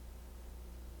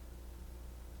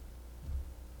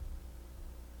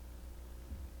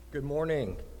Good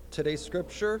morning. Today's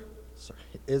scripture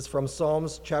is from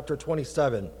Psalms chapter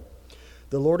 27.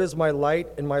 The Lord is my light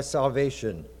and my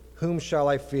salvation. Whom shall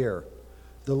I fear?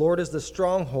 The Lord is the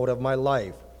stronghold of my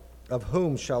life. Of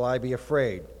whom shall I be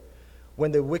afraid?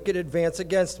 When the wicked advance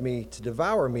against me to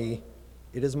devour me,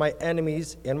 it is my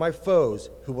enemies and my foes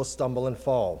who will stumble and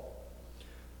fall.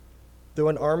 Though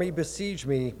an army besiege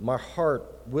me, my heart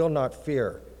will not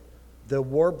fear. Though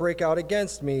war break out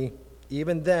against me,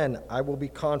 even then I will be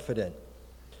confident.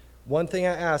 One thing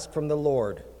I ask from the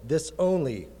Lord, this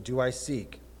only do I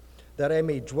seek, that I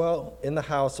may dwell in the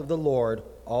house of the Lord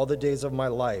all the days of my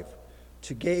life,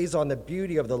 to gaze on the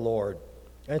beauty of the Lord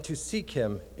and to seek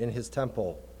him in his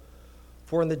temple.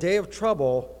 For in the day of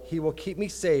trouble he will keep me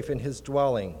safe in his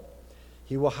dwelling.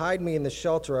 He will hide me in the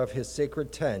shelter of his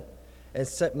sacred tent and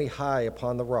set me high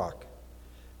upon the rock.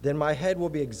 Then my head will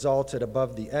be exalted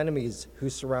above the enemies who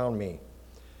surround me.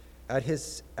 At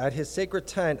his sacred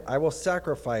tent I will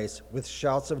sacrifice with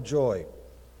shouts of joy.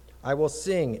 I will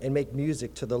sing and make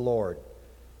music to the Lord.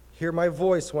 Hear my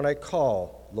voice when I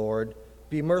call, Lord.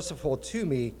 Be merciful to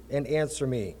me and answer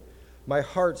me. My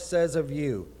heart says of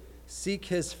you, seek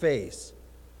his face.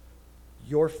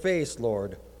 Your face,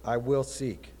 Lord, I will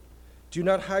seek. Do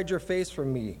not hide your face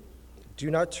from me.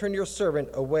 Do not turn your servant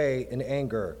away in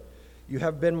anger. You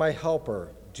have been my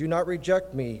helper. Do not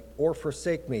reject me or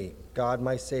forsake me, God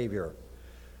my Savior.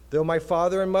 Though my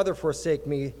father and mother forsake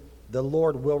me, the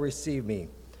Lord will receive me.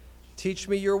 Teach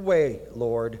me your way,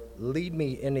 Lord. Lead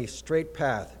me in a straight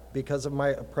path because of my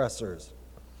oppressors.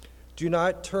 Do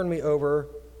not turn me over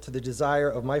to the desire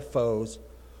of my foes,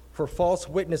 for false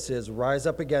witnesses rise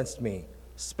up against me,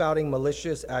 spouting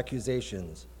malicious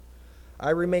accusations.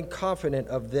 I remain confident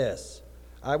of this.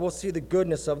 I will see the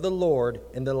goodness of the Lord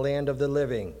in the land of the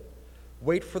living.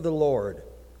 Wait for the Lord.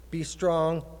 Be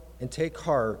strong and take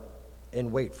heart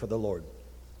and wait for the Lord.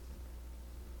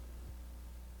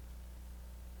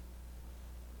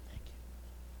 Thank you.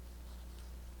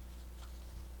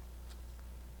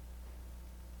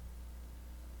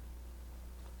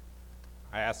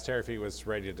 I asked Terry if he was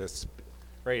ready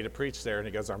to preach there, and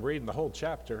he goes, "I'm reading the whole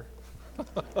chapter."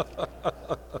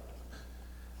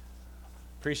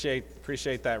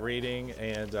 Appreciate that reading,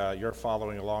 and you're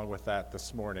following along with that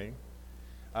this morning.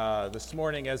 This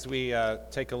morning, as we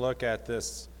take a look at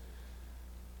this,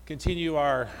 continue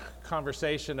our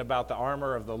conversation about the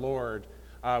armor of the Lord,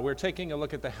 we're taking a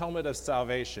look at the helmet of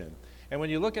salvation. And when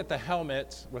you look at the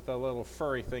helmet with a little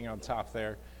furry thing on top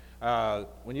there,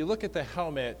 when you look at the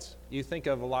helmet, you think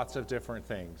of lots of different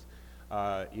things.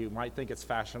 You might think it's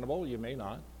fashionable, you may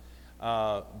not.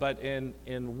 But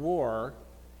in war,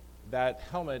 that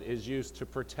helmet is used to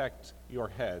protect your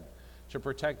head, to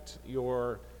protect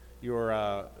your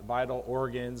vital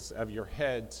organs of your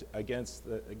head against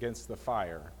the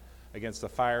fire, against the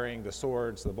firing, the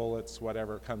swords, the bullets,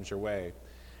 whatever comes your way.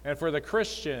 And for the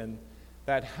Christian,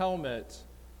 that helmet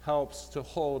helps to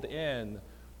hold in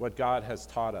what God has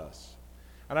taught us.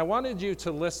 And I wanted you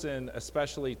to listen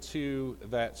especially to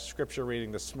that scripture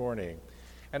reading this morning.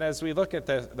 And as we look at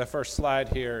the first slide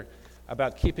here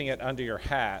about keeping it under your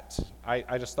hat,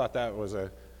 I just thought that was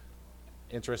a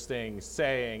interesting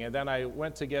saying. And then I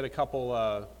went to get a couple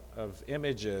of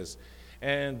images,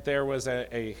 and there was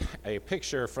a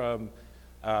picture from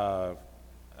the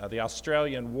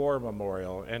Australian War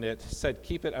Memorial, and it said,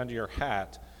 "Keep it under your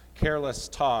hat. Careless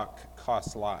talk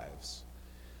costs lives."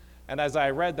 And as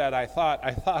I read that, I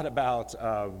thought about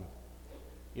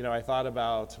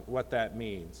what that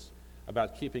means,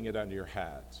 about keeping it under your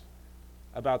hat,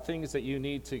 about things that you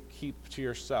need to keep to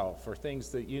yourself, or things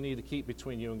that you need to keep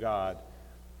between you and God.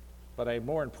 But I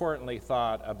more importantly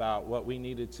thought about what we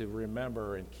needed to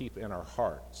remember and keep in our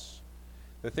hearts,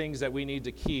 the things that we need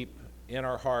to keep in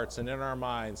our hearts and in our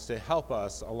minds to help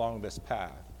us along this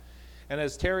path. And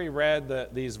as Terry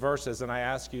read these verses, and I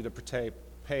ask you to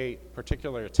pay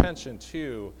particular attention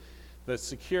to the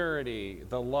security,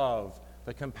 the love,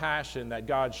 the compassion that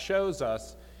God shows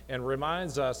us and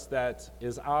reminds us that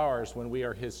is ours when we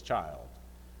are his child,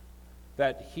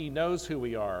 that he knows who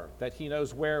we are, that he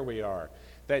knows where we are,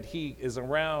 that he is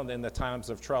around in the times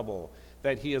of trouble,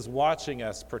 that he is watching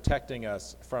us, protecting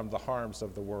us from the harms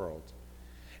of the world.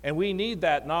 And we need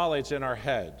that knowledge in our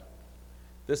head.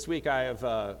 This week I've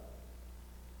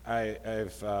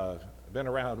been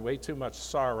around way too much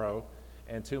sorrow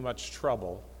and too much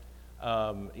trouble.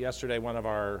 Yesterday, one of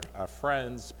our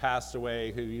friends passed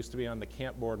away who used to be on the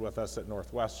camp board with us at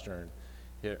Northwestern.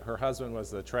 Her husband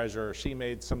was the treasurer. She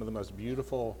made some of the most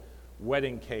beautiful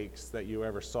wedding cakes that you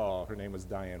ever saw. Her name was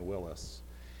Diane Willis.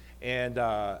 And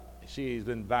she's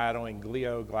been battling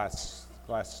glioblastoma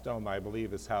glioblastoma, I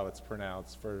believe is how it's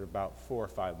pronounced, for about 4 or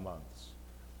 5 months.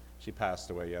 She passed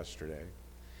away yesterday.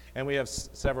 And we have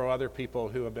several other people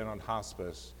who have been on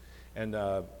hospice, and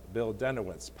Bill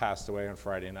Denowitz passed away on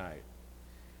Friday night.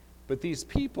 But these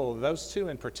people, those two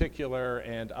in particular,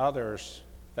 and others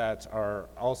that are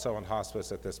also on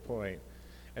hospice at this point,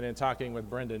 and in talking with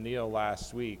Brenda Neal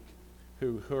last week,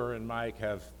 her and Mike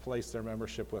have placed their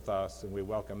membership with us, and we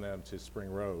welcome them to Spring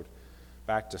Road,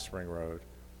 back to Spring Road.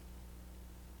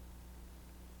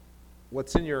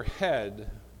 What's in your head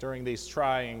during these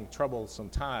trying, troublesome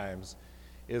times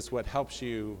is what helps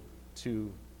you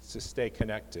to stay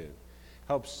connected,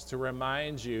 helps to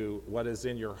remind you what is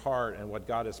in your heart and what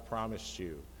God has promised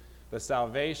you. The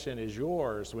salvation is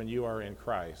yours when you are in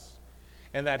Christ.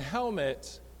 And that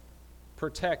helmet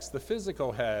protects the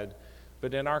physical head,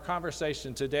 but in our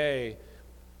conversation today,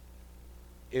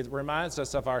 it reminds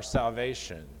us of our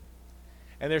salvation.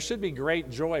 And there should be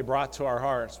great joy brought to our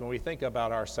hearts when we think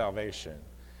about our salvation.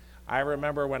 I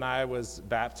remember when I was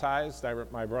baptized,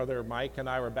 my brother Mike and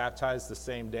I were baptized the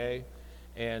same day,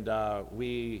 and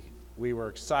we were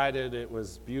excited. It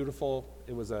was beautiful.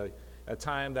 It was a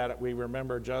time that we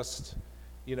remember just,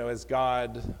 as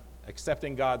God,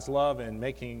 accepting God's love and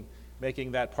making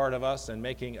that part of us and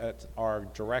making it our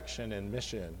direction and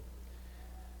mission.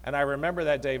 And I remember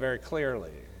that day very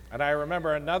clearly. And I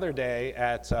remember another day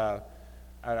at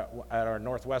our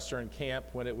Northwestern camp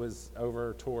when it was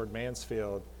over toward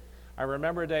Mansfield. I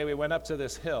remember a day we went up to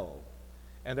this hill,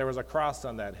 and there was a cross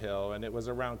on that hill, and it was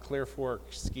around Clear Fork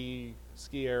ski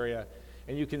area,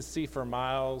 and you can see for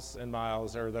miles and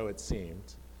miles, or though it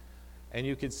seemed, and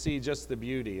you could see just the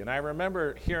beauty. And I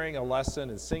remember hearing a lesson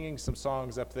and singing some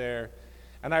songs up there,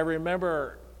 and I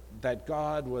remember that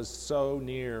God was so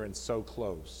near and so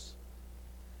close.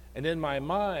 And in my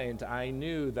mind, I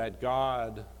knew that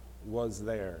God was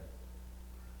there.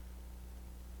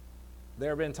 There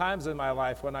have been times in my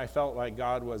life when I felt like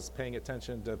God was paying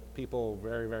attention to people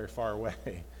very, very far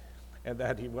away, and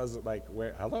that he wasn't like,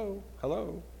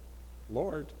 hello,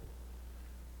 Lord.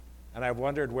 And I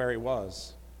wondered where he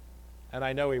was. And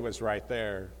I know he was right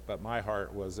there, but my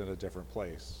heart was in a different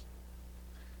place.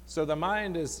 So the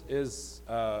mind needs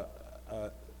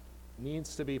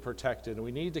to be protected, and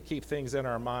we need to keep things in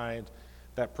our mind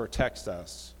that protects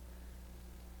us.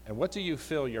 And what do you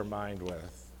fill your mind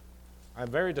with? I'm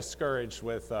very discouraged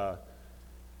with the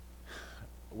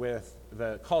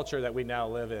culture that we now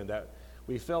live in, that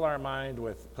we fill our mind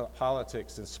with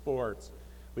politics and sports.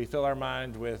 We fill our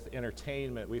mind with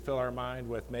entertainment. We fill our mind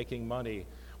with making money.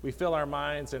 We fill our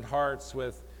minds and hearts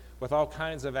with all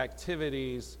kinds of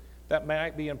activities that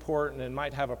might be important and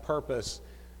might have a purpose,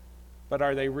 but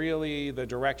are they really the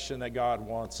direction that God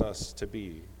wants us to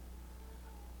be?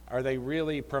 Are they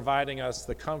really providing us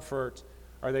the comfort?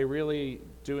 Are they really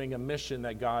doing a mission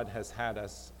that God has had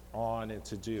us on and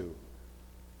to do?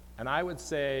 And I would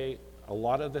say a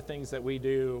lot of the things that we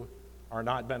do are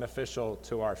not beneficial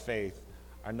to our faith,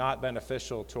 are not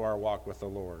beneficial to our walk with the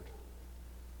Lord.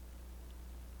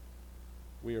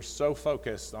 We are so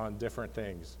focused on different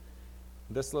things.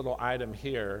 This little item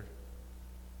here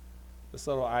is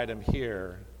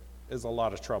a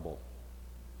lot of trouble.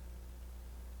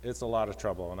 It's a lot of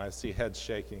trouble, and I see heads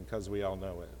shaking because we all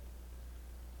know it.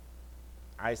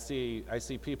 I see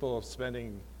people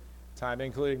spending time,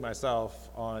 including myself,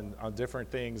 on different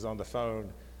things on the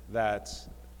phone that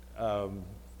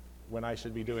when I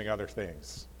should be doing other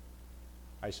things.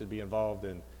 I should be involved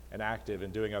and active in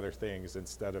doing other things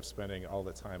instead of spending all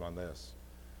the time on this.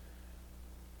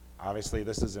 Obviously,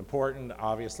 this is important.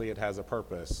 Obviously, it has a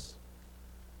purpose.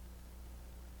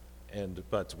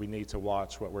 But we need to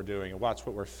watch what we're doing and watch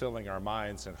what we're filling our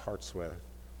minds and hearts with.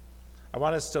 I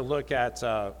want us to look at,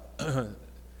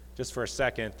 just for a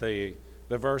second, the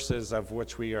verses of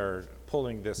which we are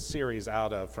pulling this series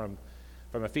out of from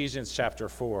Ephesians chapter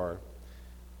 4.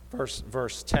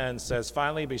 Verse 10 says,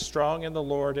 "Finally be strong in the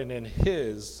Lord and in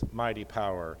his mighty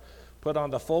power. Put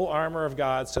on the full armor of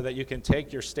God so that you can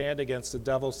take your stand against the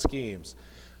devil's schemes.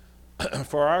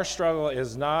 For our struggle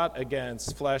is not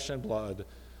against flesh and blood,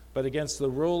 but against the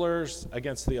rulers,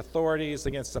 against the authorities,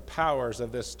 against the powers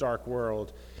of this dark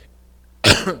world,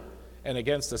 and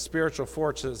against the spiritual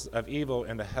forces of evil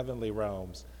in the heavenly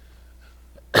realms."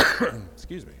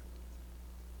 Excuse me.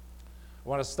 I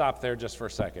want to stop there just for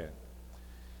a second,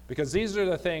 because these are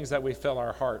the things that we fill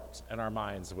our hearts and our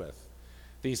minds with.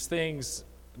 These things,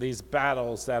 these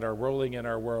battles that are rolling in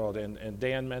our world, and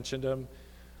Dan mentioned them,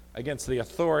 against the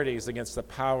authorities, against the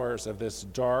powers of this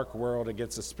dark world,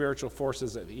 against the spiritual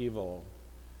forces of evil.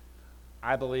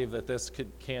 I believe that this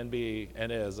can be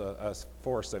and is a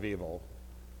force of evil.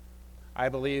 I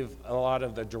believe a lot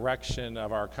of the direction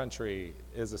of our country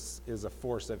is a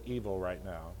force of evil right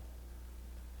now.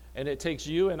 And it takes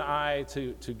you and I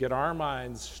to get our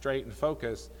minds straight and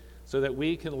focused so that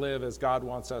we can live as God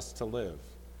wants us to live.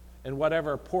 And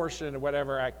whatever portion,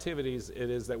 whatever activities it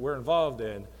is that we're involved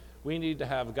in, we need to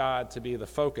have God to be the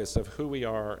focus of who we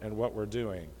are and what we're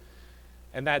doing.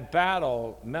 And that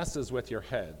battle messes with your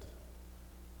head.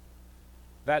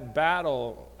 That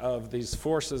battle of these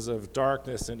forces of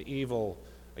darkness and evil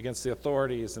against the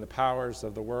authorities and the powers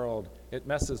of the world, it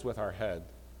messes with our head.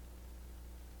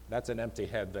 That's an empty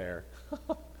head there.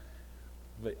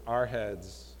 But our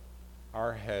heads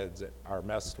are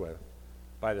messed with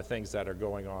by the things that are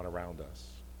going on around us.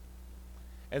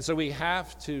 And so we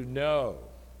have to know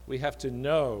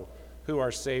who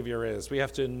our Savior is. We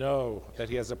have to know that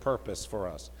he has a purpose for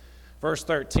us. Verse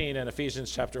 13 in Ephesians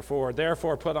chapter 4,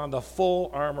 therefore put on the full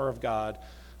armor of God,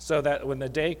 so that when the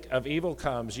day of evil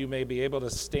comes, you may be able to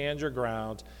stand your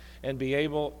ground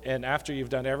and after you've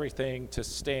done everything, to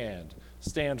stand.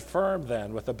 Stand firm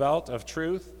then with the belt of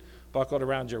truth buckled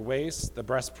around your waist, the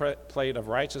breastplate of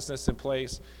righteousness in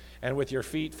place, and with your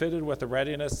feet fitted with the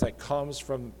readiness that comes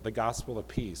from the gospel of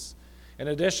peace. In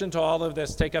addition to all of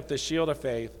this, take up the shield of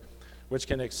faith, which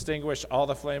can extinguish all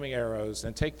the flaming arrows,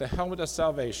 and take the helmet of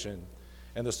salvation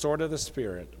and the sword of the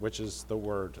Spirit, which is the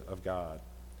word of God.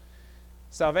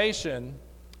 Salvation,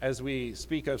 as we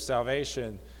speak of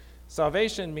salvation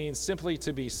means simply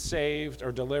to be saved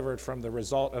or delivered from the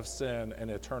result of sin and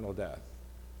eternal death.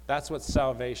 That's what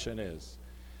salvation is.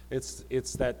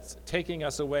 It's that taking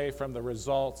us away from the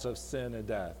results of sin and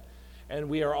death. And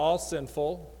we are all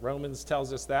sinful. Romans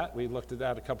tells us that. We looked at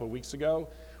that a couple of weeks ago.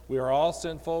 We are all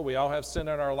sinful. We all have sin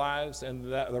in our lives, and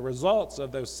the results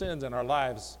of those sins in our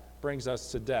lives brings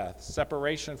us to death,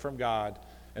 separation from God,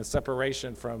 and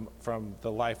separation from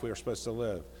the life we are supposed to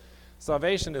live.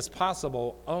 Salvation is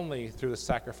possible only through the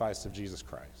sacrifice of Jesus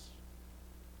Christ.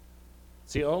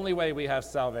 It's the only way we have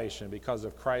salvation, because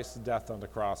of Christ's death on the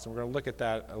cross. And we're going to look at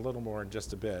that a little more in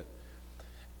just a bit.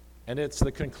 And it's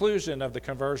the conclusion of the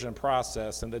conversion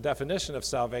process, and the definition of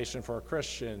salvation for a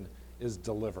Christian is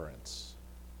deliverance.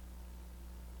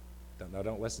 Now,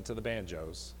 don't listen to the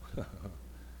banjos.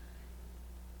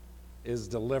 Is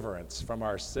deliverance from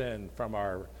our sin, from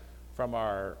our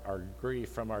grief,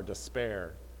 from our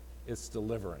despair. It's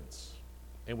deliverance.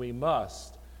 And we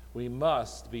must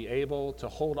be able to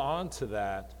hold on to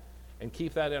that and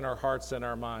keep that in our hearts and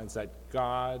our minds, that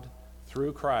God,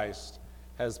 through Christ,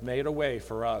 has made a way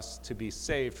for us to be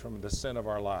saved from the sin of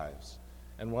our lives.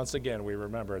 And once again, we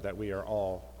remember that we are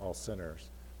all sinners.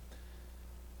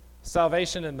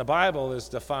 Salvation in the Bible is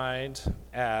defined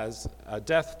as a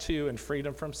death to and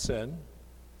freedom from sin,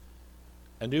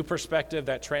 a new perspective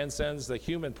that transcends the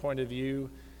human point of view,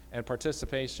 and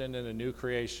participation in a new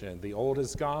creation. The old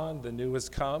is gone, the new has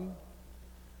come.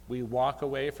 We walk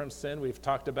away from sin. We've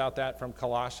talked about that from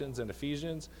Colossians and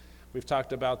Ephesians. We've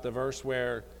talked about the verse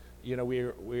where,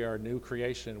 we are a new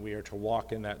creation. We are to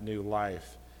walk in that new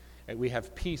life. And we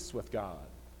have peace with God.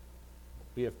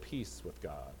 We have peace with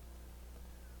God.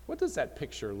 What does that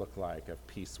picture look like of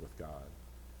peace with God?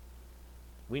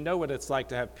 We know what it's like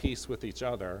to have peace with each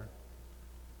other.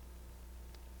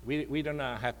 We do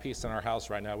not have peace in our house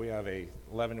right now. We have a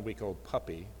 11-week-old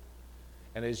puppy.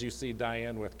 And as you see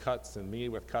Diane with cuts and me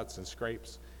with cuts and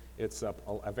scrapes, it's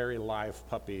a very live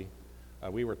puppy.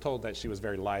 We were told that she was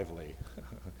very lively,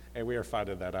 and we are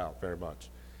finding that out very much.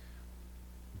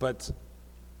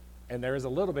 And there is a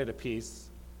little bit of peace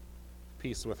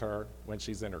with her when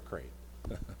she's in her crate.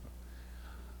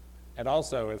 And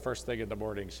also, the first thing in the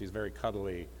morning, she's very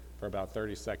cuddly for about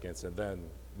 30 seconds, and then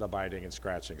the biting and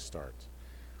scratching starts.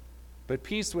 But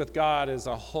peace with God is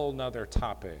a whole nother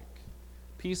topic.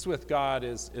 Peace with God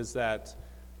is that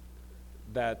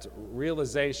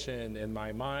realization in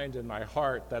my mind and my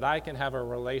heart that I can have a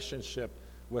relationship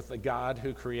with the God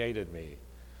who created me.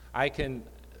 I can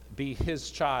be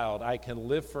his child. I can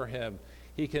live for him.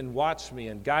 He can watch me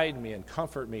and guide me and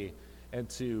comfort me and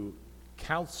to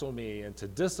counsel me and to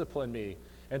discipline me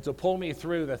and to pull me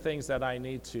through the things that I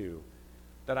need to,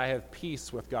 that I have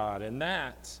peace with God. And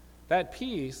that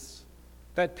peace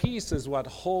is what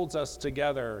holds us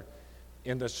together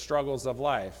in the struggles of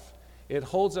life. It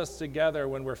holds us together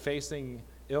when we're facing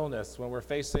illness, when we're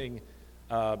facing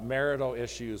marital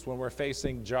issues, when we're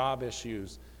facing job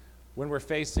issues, when we're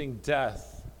facing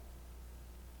death.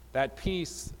 That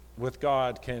peace with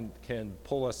God can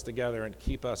pull us together and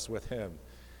keep us with him.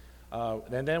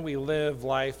 And then we live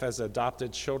life as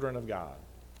adopted children of God.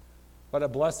 What a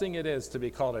blessing it is to be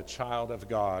called a child of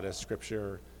God, as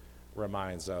Scripture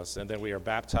reminds us. And then we are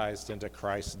baptized into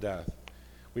Christ's death.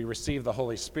 We receive the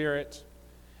Holy Spirit.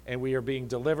 and we are being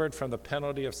delivered from the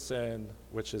penalty of sin,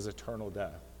 which is eternal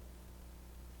death.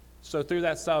 So through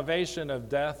that salvation of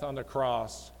death on the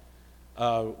cross,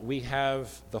 we have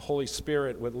the Holy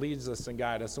Spirit, what leads us and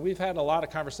guides us. And we've had a lot of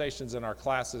conversations in our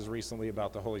classes recently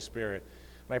about the Holy Spirit.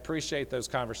 And I appreciate those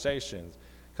conversations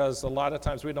because a lot of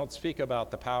times we don't speak about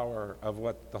the power of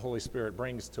what the Holy Spirit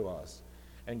brings to us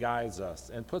and guides us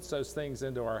and puts those things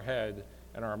into our head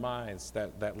and our minds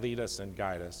that lead us and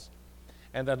guide us.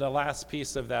 And then the last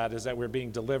piece of that is that we're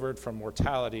being delivered from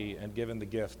mortality and given the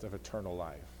gift of eternal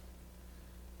life.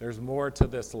 There's more to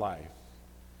this life.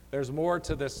 There's more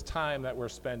to this time that we're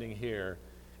spending here,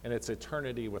 and it's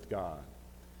eternity with God.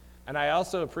 And I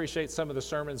also appreciate some of the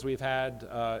sermons we've had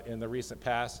in the recent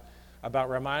past about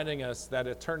reminding us that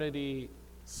eternity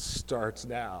starts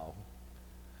now.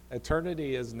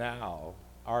 Eternity is now.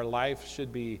 Our life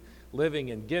should be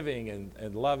living and giving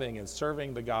and loving and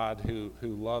serving the God who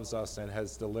loves us and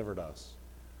has delivered us.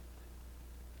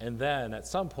 And then at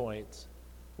some point,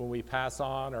 when we pass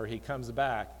on or he comes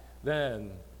back,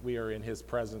 then we are in his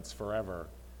presence forever,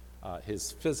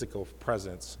 his physical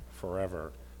presence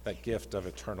forever, that gift of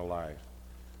eternal life.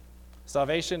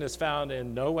 Salvation is found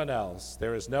in no one else.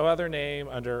 There is no other name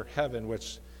under heaven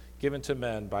which given to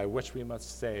men by which we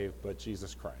must save but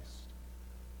Jesus Christ.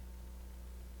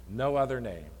 No other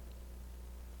name.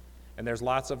 And there's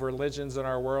lots of religions in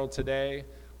our world today,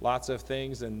 lots of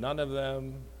things, and none of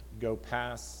them go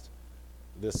past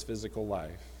this physical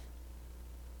life.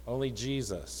 Only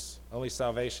Jesus, only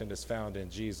salvation is found in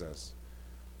Jesus.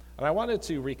 And I wanted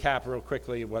to recap real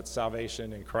quickly what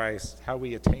salvation in Christ, how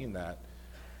we attain that.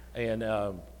 And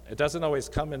it doesn't always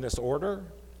come in this order.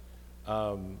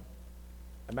 A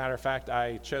matter of fact,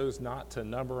 I chose not to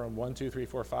number them 1, 2, 3,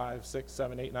 4, 5, 6,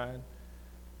 7, 8, 9,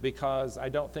 because I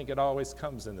don't think it always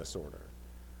comes in this order.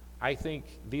 I think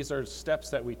these are steps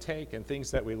that we take and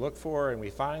things that we look for, and we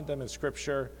find them in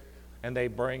Scripture, and they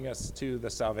bring us to the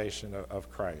salvation of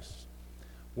Christ.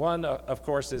 One, of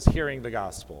course, is hearing the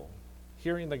gospel.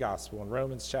 Hearing the gospel. In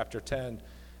Romans chapter 10, it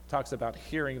talks about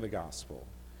hearing the gospel.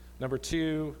 Number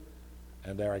 2,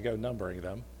 and there I go numbering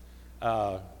them,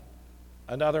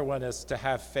 another one is to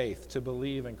have faith, to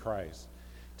believe in Christ,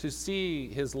 to see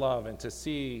his love and to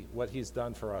see what he's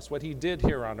done for us, what he did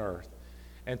here on earth,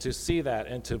 and to see that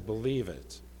and to believe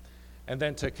it. And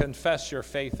then to confess your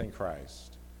faith in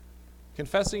Christ.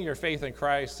 Confessing your faith in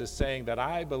Christ is saying that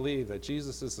I believe that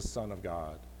Jesus is the Son of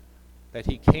God, that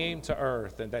he came to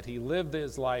earth and that he lived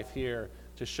his life here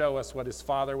to show us what his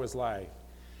Father was like,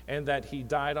 and that he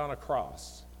died on a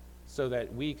cross so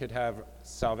that we could have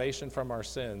salvation from our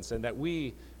sins and that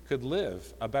we could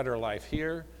live a better life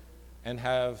here and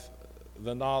have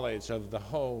the knowledge of the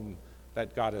home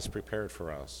that God has prepared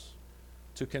for us.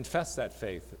 To confess that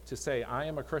faith, to say, I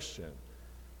am a Christian.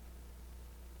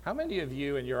 How many of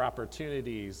you in your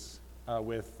opportunities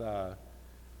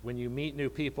when you meet new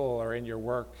people or in your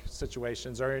work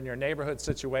situations or in your neighborhood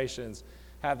situations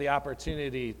have the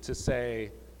opportunity to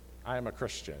say, I am a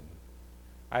Christian?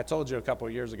 I told you a couple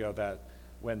of years ago that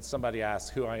when somebody asks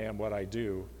who I am, what I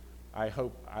do, I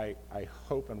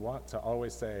hope and want to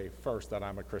always say first that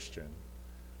I'm a Christian.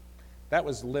 That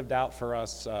was lived out for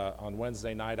us on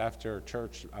Wednesday night after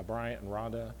church. Bryant and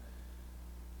Rhonda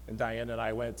and Diane and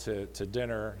I went to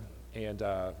dinner, and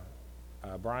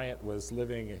Bryant was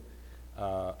living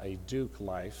a Duke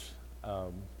life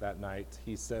that night.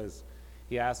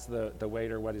 He asked the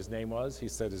waiter what his name was. He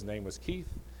said his name was Keith.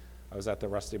 I was at the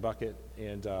Rusty Bucket,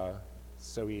 and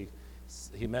so he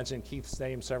mentioned Keith's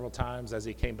name several times as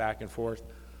he came back and forth,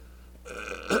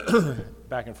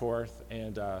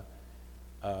 and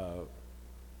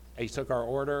he took our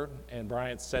order, and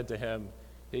Bryant said to him,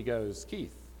 he goes,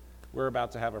 Keith, we're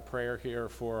about to have a prayer here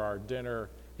for our dinner.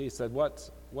 He said, what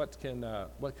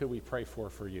could we pray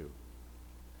for you?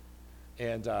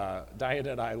 And Diane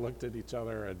and I looked at each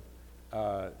other,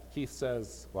 and Keith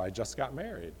says, well, I just got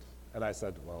married. And I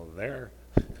said, well,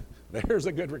 there's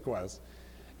a good request.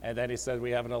 And then he said,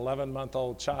 we have an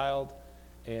 11-month-old child,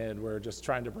 and we're just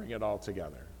trying to bring it all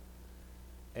together.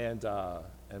 And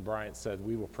Bryant said,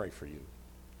 we will pray for you.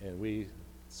 And we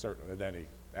certainly, then he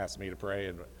asked me to pray,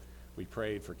 and we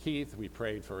prayed for Keith. We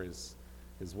prayed for his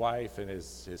wife and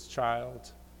his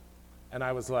child. And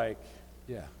I was like,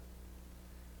 yeah,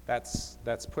 that's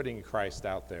putting Christ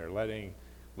out there, letting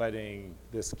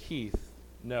this Keith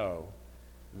know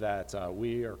that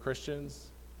we are Christians,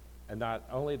 and not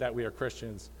only that we are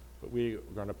Christians, but we are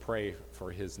going to pray for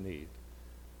his need.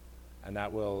 And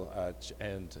that will,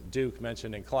 and Duke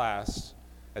mentioned in class,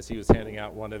 as he was handing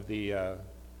out one of the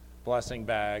blessing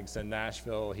bags in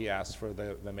Nashville, he asked for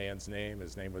the man's name.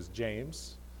 His name was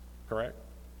James, correct?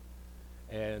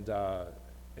 And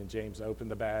And James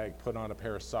opened the bag, put on a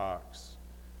pair of socks,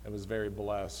 and was very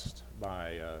blessed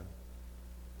by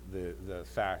the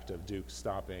fact of Duke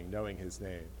stopping, knowing his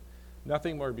name.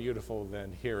 Nothing more beautiful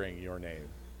than hearing your name,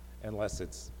 unless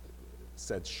it's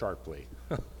said sharply.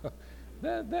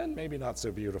 then maybe not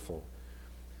so beautiful.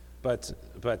 But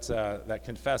that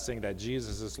confessing that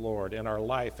Jesus is Lord in our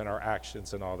life and our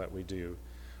actions and all that we do.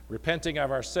 Repenting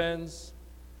of our sins,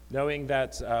 knowing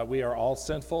that we are all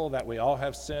sinful, that we all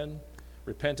have sin.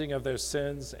 Repenting of those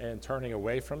sins and turning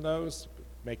away from those,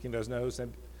 making those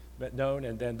known,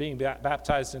 and then being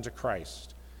baptized into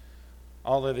Christ.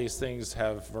 All of these things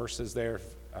have verses there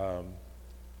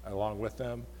along with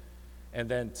them. And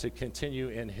then to continue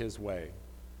in his way.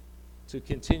 To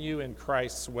continue in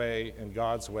Christ's way, in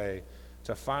God's way,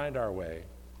 to find our way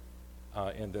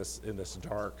in this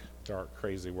dark,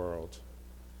 crazy world.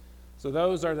 So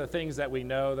those are the things that we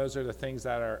know. Those are the things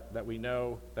that we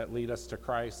know that lead us to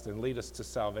Christ and lead us to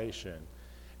salvation.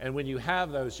 And when you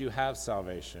have those, you have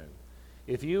salvation.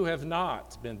 If you have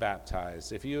not been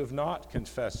baptized, if you have not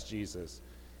confessed Jesus,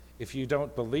 if you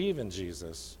don't believe in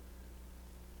Jesus,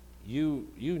 you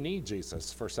need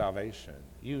Jesus for salvation.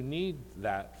 You need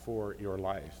that for your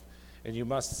life. And you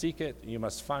must seek it, you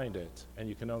must find it, and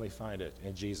you can only find it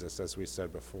in Jesus, as we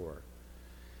said before.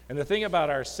 And the thing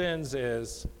about our sins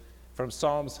is, from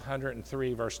Psalms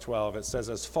 103, verse 12, it says,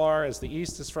 as far as the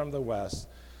east is from the west,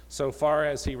 so far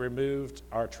as he removed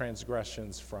our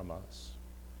transgressions from us.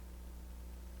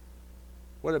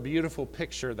 What a beautiful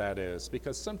picture that is,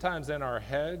 because sometimes in our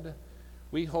head,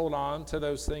 we hold on to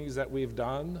those things that we've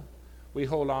done. We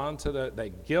hold on to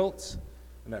that guilt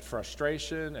and that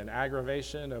frustration and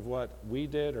aggravation of what we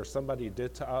did or somebody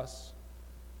did to us.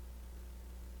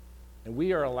 And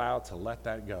we are allowed to let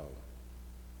that go.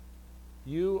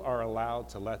 You are allowed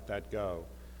to let that go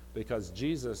because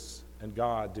Jesus and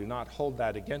God do not hold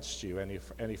that against you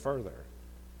any further.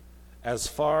 As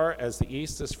far as the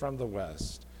east is from the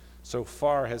west, so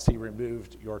far has he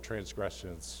removed your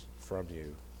transgressions from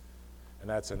you. And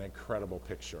that's an incredible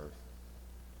picture.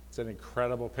 It's an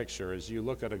incredible picture. As you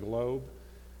look at a globe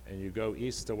and you go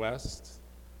east to west,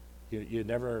 you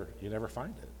never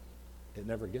find it. It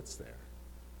never gets there.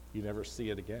 You never see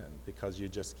it again because you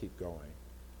just keep going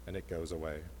and it goes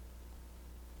away.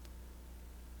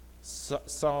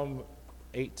 Psalm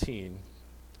 18,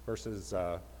 verses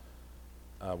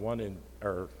 1 and,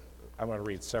 or I'm going to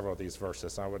read several of these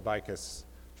verses. I would like us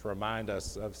to remind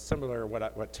us of similar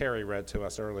what Terry read to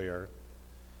us earlier.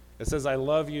 It says, I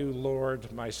love you,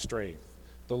 Lord, my strength.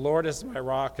 The Lord is my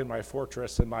rock and my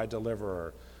fortress and my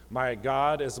deliverer. My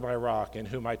God is my rock in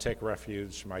whom I take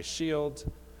refuge, my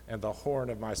shield and the horn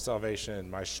of my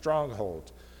salvation, my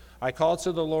stronghold. I call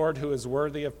to the Lord who is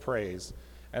worthy of praise,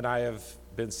 and I have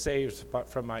been saved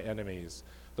from my enemies.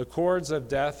 The cords of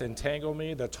death entangle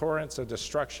me, the torrents of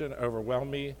destruction overwhelm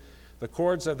me. The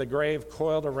cords of the grave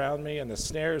coiled around me, and the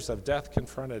snares of death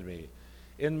confronted me.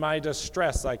 In my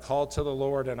distress I called to the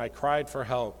Lord, and I cried for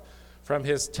help. From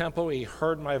his temple he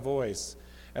heard my voice,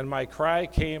 and my cry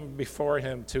came before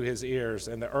him to his ears,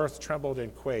 and the earth trembled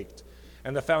and quaked,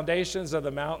 and the foundations of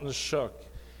the mountains shook,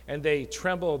 and they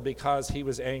trembled because he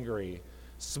was angry.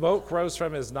 Smoke rose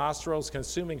from his nostrils,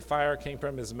 consuming fire came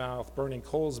from his mouth, burning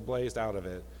coals blazed out of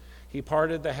it. He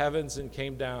parted the heavens and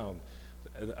came down.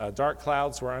 Dark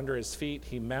clouds were under his feet.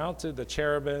 He mounted the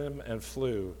cherubim and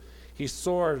flew. He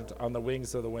soared on the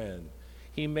wings of the wind.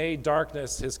 He made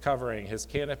darkness his covering, his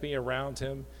canopy around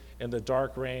him in the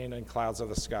dark rain and clouds of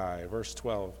the sky. Verse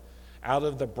 12, out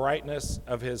of the brightness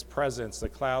of his presence, the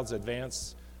clouds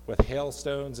advanced with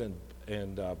hailstones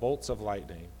and bolts of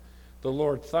lightning. The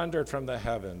Lord thundered from the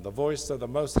heaven. The voice of the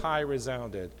Most High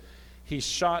resounded. He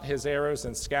shot his arrows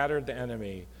and scattered the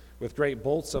enemy. With great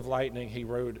bolts of lightning, he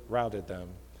routed them.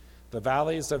 The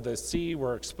valleys of the sea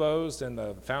were exposed, and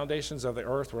the foundations of the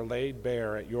earth were laid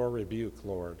bare at your rebuke,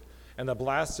 Lord, and the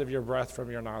blast of your breath from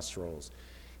your nostrils.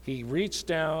 He reached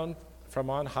down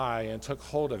from on high and took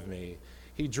hold of me.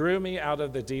 He drew me out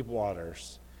of the deep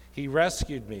waters. He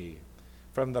rescued me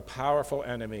from the powerful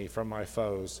enemy, from my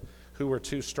foes, who were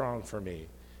too strong for me.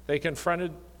 They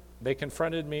confronted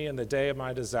me in the day of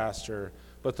my disaster,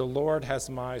 but the Lord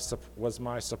was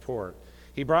my support.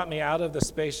 He brought me out of the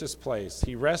spacious place.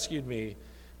 He rescued me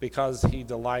because he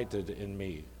delighted in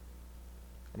me.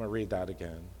 I'm going to read that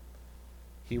again.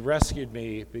 He rescued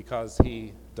me because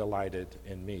he delighted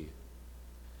in me.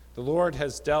 The Lord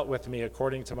has dealt with me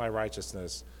according to my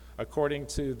righteousness, according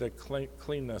to the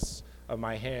cleanness of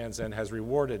my hands, and has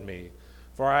rewarded me.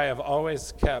 For I have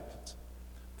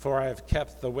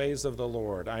kept the ways of the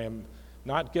Lord. I am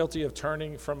not guilty of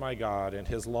turning from my God, and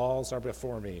his laws are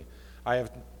before me. I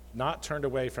have not turned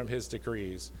away from his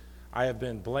decrees. I have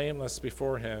been blameless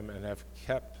before him and have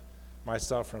kept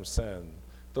myself from sin.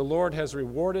 The Lord has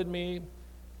rewarded me,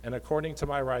 and according to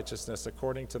my righteousness,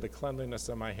 according to the cleanliness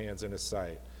of my hands in his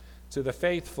sight. To the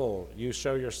faithful, you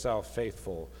show yourself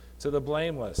faithful. To the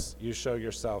blameless, you show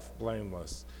yourself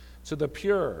blameless. To the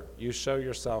pure, you show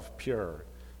yourself pure.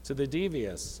 To the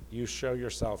devious, you show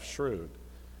yourself shrewd.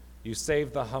 You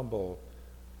save the humble,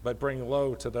 but bring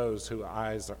low to those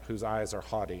whose eyes are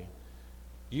haughty.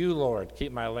 You, Lord,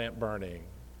 keep my lamp burning.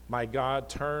 My God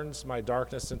turns my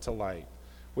darkness into light.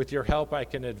 With your help, I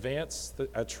can advance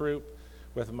a troop.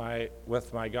 With my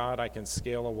God, I can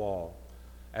scale a wall.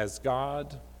 As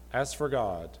for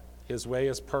God, his way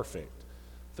is perfect.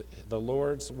 The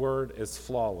Lord's word is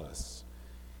flawless.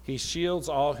 He shields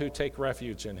all who take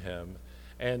refuge in him.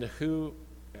 And who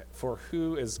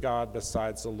is God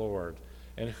besides the Lord?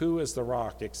 And who is the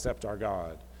rock except our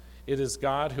God? It is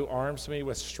God who arms me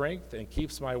with strength and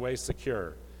keeps my way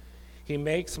secure. He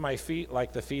makes my feet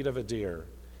like the feet of a deer.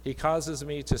 He causes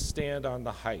me to stand on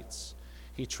the heights.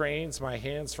 He trains my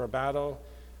hands for battle,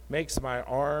 my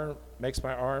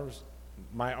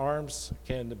arms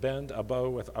can bend a bow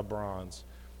with a bronze.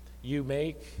 You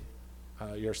make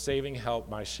your saving help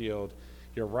my shield.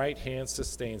 Your right hand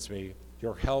sustains me.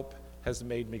 Your help has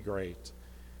made me great.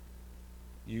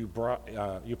 You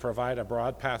provide a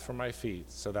broad path for my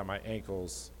feet so that my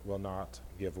ankles will not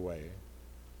give way.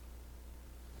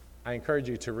 I encourage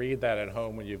you to read that at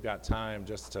home when you've got time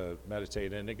just to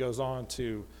meditate. And it goes on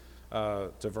to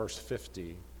verse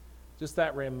 50. Just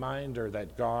that reminder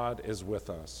that God is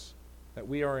with us, that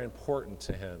we are important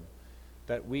to him,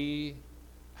 that we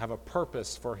have a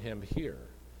purpose for him here.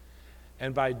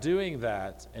 And by doing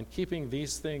that and keeping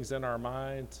these things in our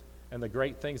mind and the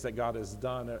great things that God has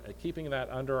done, keeping that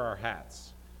under our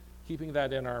hats, keeping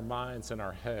that in our minds and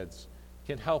our heads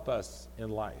can help us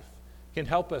in life, can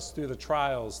help us through the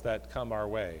trials that come our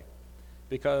way,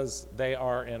 because they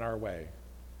are in our way.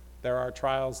 There are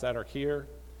trials that are here.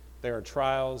 There are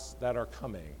trials that are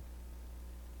coming.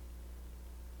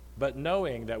 But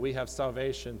knowing that we have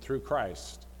salvation through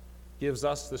Christ gives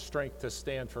us the strength to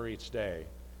stand for each day.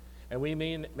 And we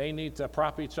may need to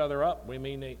prop each other up. We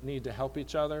may need to help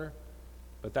each other.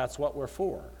 But that's what we're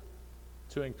for,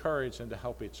 to encourage and to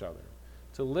help each other,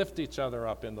 to lift each other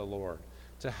up in the Lord,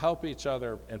 to help each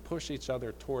other and push each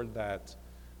other toward that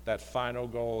final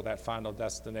goal, that final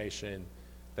destination,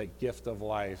 that gift of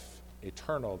life,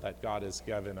 eternal, that God has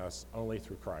given us only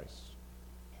through Christ.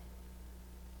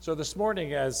 So this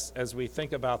morning, as we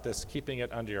think about this, keeping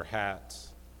it under your hat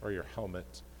or your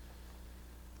helmet,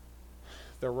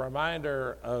 the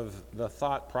reminder of the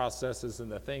thought processes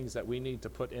and the things that we need to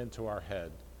put into our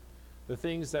head, the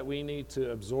things that we need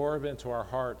to absorb into our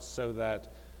hearts so that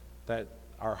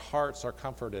our hearts are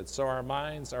comforted, so our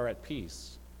minds are at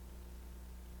peace,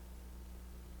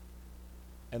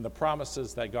 and the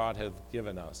promises that God has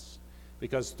given us.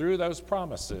 Because through those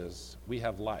promises, we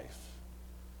have life.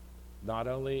 Not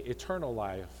only eternal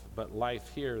life, but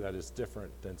life here that is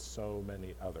different than so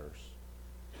many others.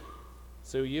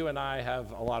 So you and I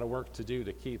have a lot of work to do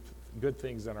to keep good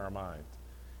things in our mind,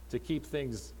 to keep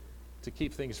things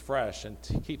fresh, and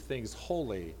to keep things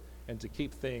holy, and to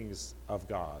keep things of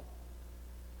God.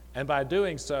 And by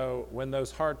doing so, when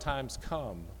those hard times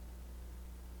come,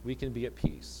 we can be at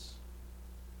peace.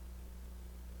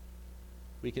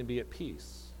 We can be at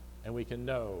peace, and we can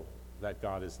know that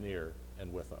God is near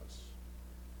and with us.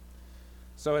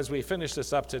 So as we finish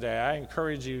this up today, I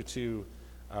encourage you to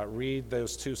read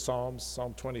those two Psalms,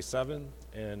 Psalm 27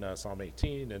 and Psalm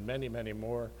 18, and many, many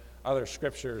more other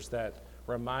scriptures that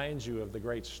remind you of the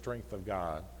great strength of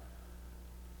God.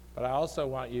 But I also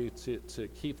want you to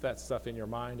keep that stuff in your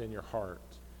mind and your heart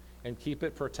and keep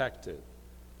it protected.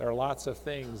 There are lots of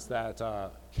things that,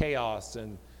 chaos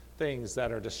and things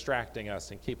that are distracting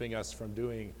us and keeping us from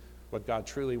doing what God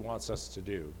truly wants us to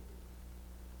do.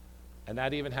 And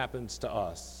that even happens to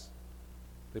us.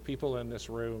 The people in this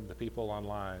room, the people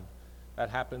online, that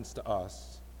happens to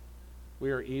us.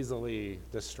 We are easily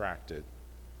distracted.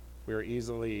 We are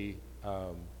easily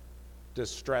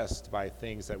distressed by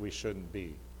things that we shouldn't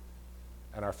be.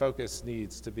 And our focus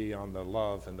needs to be on the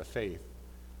love and the faith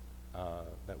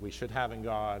that we should have in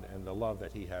God and the love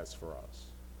that he has for us.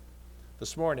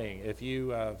 This morning, if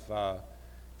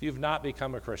you've not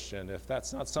become a Christian, if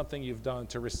that's not something you've done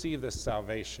to receive this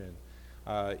salvation,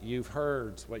 you've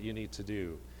heard what you need to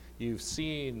do. You've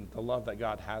seen the love that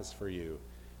God has for you.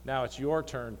 Now it's your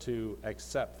turn to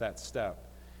accept that step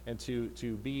and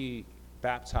to be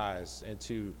baptized and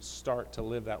to start to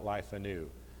live that life anew.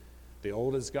 The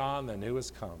old is gone, the new has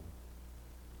come.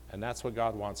 And that's what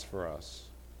God wants for us.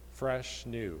 fresh,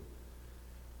 new.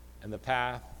 And the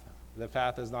path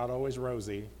is not always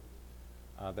rosy.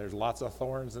 There's lots of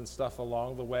thorns and stuff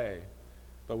along the way.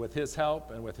 But with his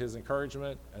help and with his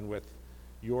encouragement and with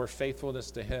your faithfulness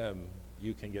to him,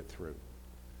 you can get through.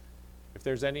 If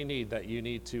there's any need that you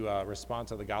need to respond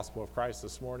to the gospel of Christ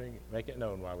this morning, make it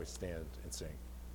known while we stand and sing.